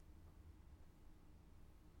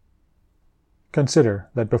Consider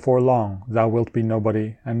that before long thou wilt be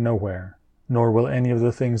nobody and nowhere, nor will any of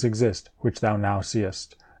the things exist which thou now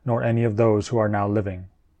seest, nor any of those who are now living.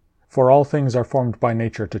 For all things are formed by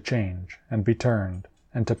nature to change, and be turned,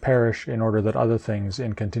 and to perish in order that other things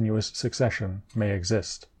in continuous succession may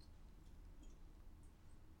exist.